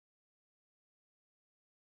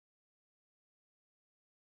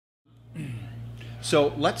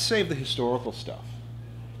So let's save the historical stuff,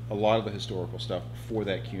 a lot of the historical stuff, for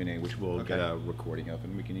that Q&A, which we'll get a recording of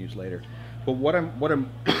and we can use later. But what I'm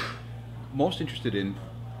most interested in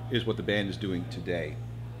is what the band is doing today,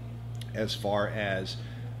 as far as,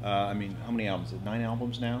 I mean, how many albums? 9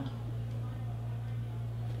 albums now?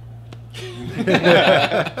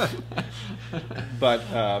 But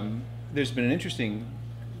there's been an interesting,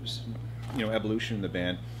 evolution in the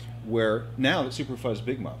band, where now that Super Fuzz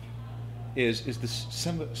Big Muff is this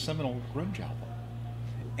seminal grunge album,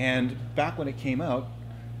 and back when it came out,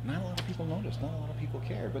 not a lot of people noticed, not a lot of people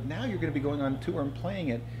cared. But now you're going to be going on tour and playing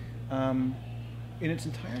it in its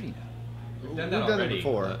entirety now. We've done it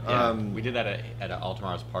before. We did that at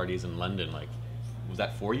Altamar's parties in London, like, was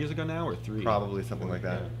that 4 years ago now, or 3? Probably something like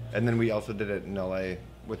that. Yeah. And then we also did it in LA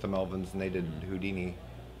with the Melvins, and they did Houdini.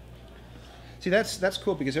 See, that's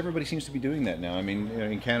cool, because everybody seems to be doing that now. I mean,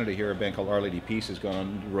 in Canada here, a band called Our Lady Peace has gone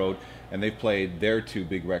on the road, and they've played their 2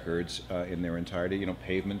 big records in their entirety.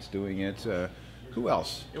 Pavement's doing it. Who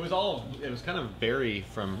else? It was kind of Barry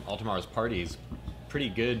from Altamar's parties, pretty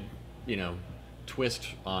good, twist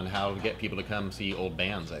on how to get people to come see old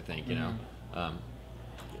bands, I think,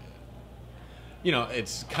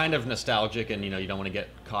 it's kind of nostalgic, and you don't want to get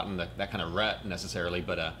caught in that kind of rut necessarily,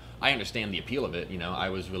 but I understand the appeal of it. I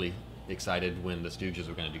was really excited when the Stooges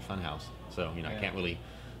were going to do Funhouse, so I can't really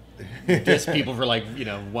diss people for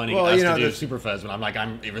wanting us to do Super Fuzz when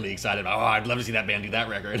I'm really excited. Oh, I'd love to see that band do that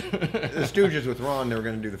record. The Stooges with Ron, they were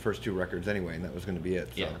going to do the first 2 records anyway, and that was going to be it.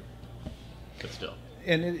 So. Yeah, but still.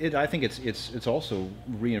 And I think it's also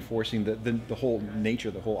reinforcing the whole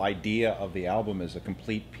nature, the whole idea of the album as a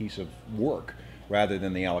complete piece of work, rather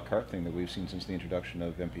than the a la carte thing that we've seen since the introduction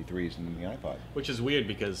of MP3s and the iPod. Which is weird,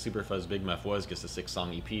 because Super Fuzz Big Muff was just a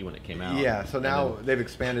 6-song EP when it came out. Yeah, so now they've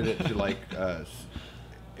expanded it to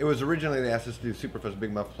it was originally, they asked us to do Super Fuzz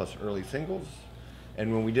Big Muff plus early singles,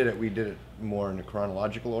 and when we did it more in a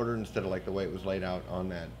chronological order instead of the way it was laid out on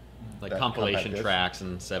that. Like compilation tracks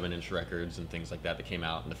and 7-inch records and things like that came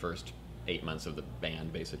out in the first 8 months of the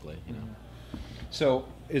band, basically. So,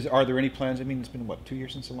 are there any plans? I mean, it's been what, 2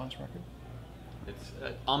 years since the last record? It's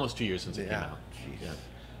almost 2 years since it came out. Yeah.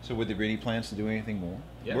 So, would there be any plans to do anything more?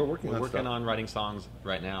 Yeah, we're working on writing songs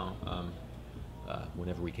right now,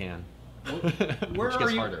 whenever we can. Which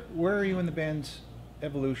gets harder. Where are you in the band's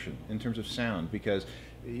evolution in terms of sound? Because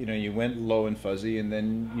you went low and fuzzy, and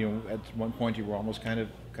then at one point you were almost kind of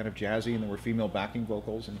jazzy, and there were female backing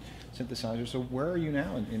vocals and synthesizers. So where are you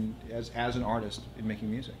now as an artist in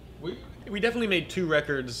making music? We definitely made 2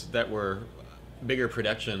 records that were bigger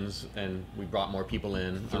productions, and we brought more people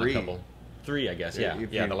in. 3. On a couple. 3, I guess.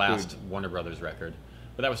 Yeah, the last Warner Brothers record,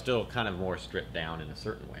 but that was still kind of more stripped down in a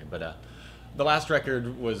certain way. But the last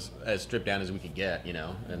record was as stripped down as we could get,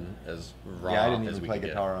 and as raw as we could get. Yeah, I didn't even play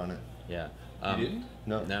guitar on it. Yeah. You didn't?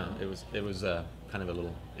 No. No, it was kind of a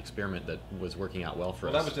little experiment that was working out well for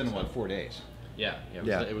us. Well, that was done in 4 days. Yeah.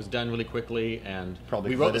 It was done really quickly, and Probably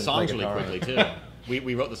we wrote the songs really quickly too.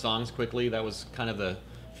 We wrote the songs quickly. That was kind of the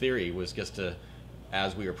theory, was just to,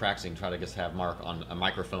 as we were practicing, try to just have Mark on a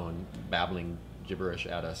microphone babbling gibberish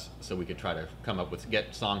at us, so we could try to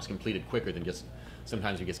get songs completed quicker than just.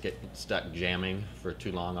 Sometimes we just get stuck jamming for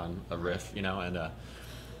too long on a riff, and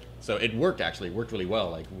so it worked really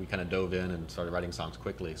well. We kind of dove in and started writing songs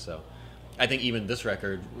quickly. So I think even this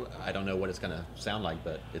record, I don't know what it's going to sound like,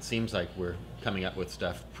 but it seems like we're coming up with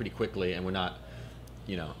stuff pretty quickly, and we're not,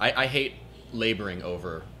 I hate laboring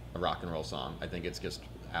over a rock and roll song. I think it's just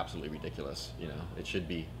absolutely ridiculous. It should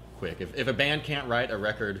be quick. If a band can't write a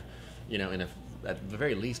record, at the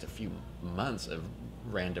very least a few months of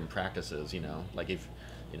random practices, if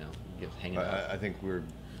get hanging out. I think we're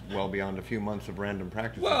well beyond a few months of random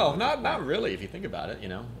practice. Well, not really, if you think about it.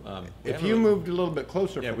 If you moved a little bit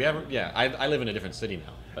closer. Yeah, we haven't. Yeah, I live in a different city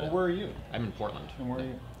now. But where are you? I'm in Portland. And where are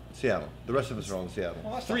you? Seattle. The rest of us are all in Seattle.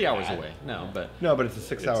 Well, that's 3 hours away. No, but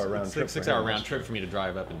it's a 6-hour round trip. 6-hour round trip for me to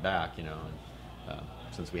drive up and back. And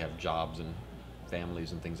since we have jobs and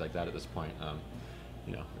families and things like that at this point,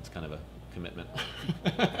 it's kind of a commitment.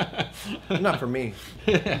 Not for me.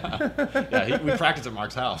 We practice at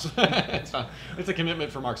Mark's house. It's a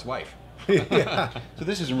commitment for Mark's wife. Yeah. So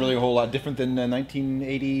this isn't really a whole lot different than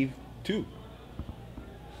 1982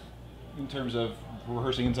 in terms of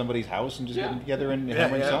rehearsing in somebody's house and just getting together and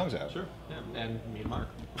hammering songs out. Sure. Yeah. And me and Mark.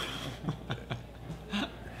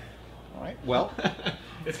 All right. Well,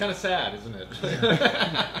 it's kind of sad, isn't it?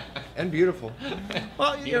 And beautiful.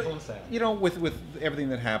 Well, beautiful and sad. With everything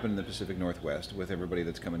that happened in the Pacific Northwest, with everybody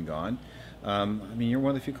that's come and gone, you're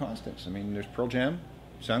one of the few constants. There's Pearl Jam,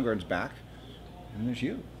 Soundgarden's back, and there's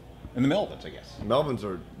you. And the Melvins, I guess. Melvins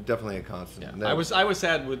are definitely a constant. Yeah. They're- I was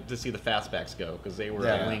sad to see the Fastbacks go because they were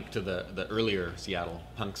Yeah. a link to the earlier Seattle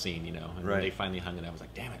punk scene, and when Right. they finally hung it, I was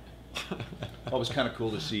like, damn it. Well, it was kind of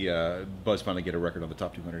cool to see Buzz finally get a record on the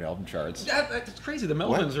top 200 album charts. That's crazy. The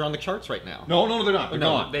Melvins are on the charts right now. No, they're not. They're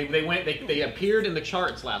No, gone. they appeared in the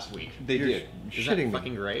charts last week. They You're did. Is shitting that me.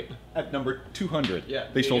 fucking great? At number 200. Yeah,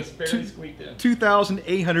 they they sold just barely squeaked in.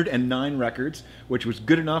 2,809 records, which was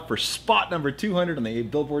good enough for spot number 200 on the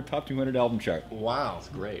Billboard Top 200 album chart. Wow. It's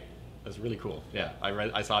great. That's really cool. Yeah,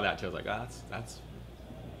 I saw that too. I was like, that's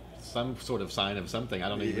some sort of sign of something. I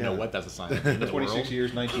don't even know Yeah. what that's a sign of. In the 26 world.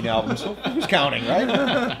 years, 19 albums. Who's counting,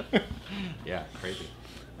 right? Yeah, crazy.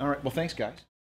 All right. Well, thanks, guys.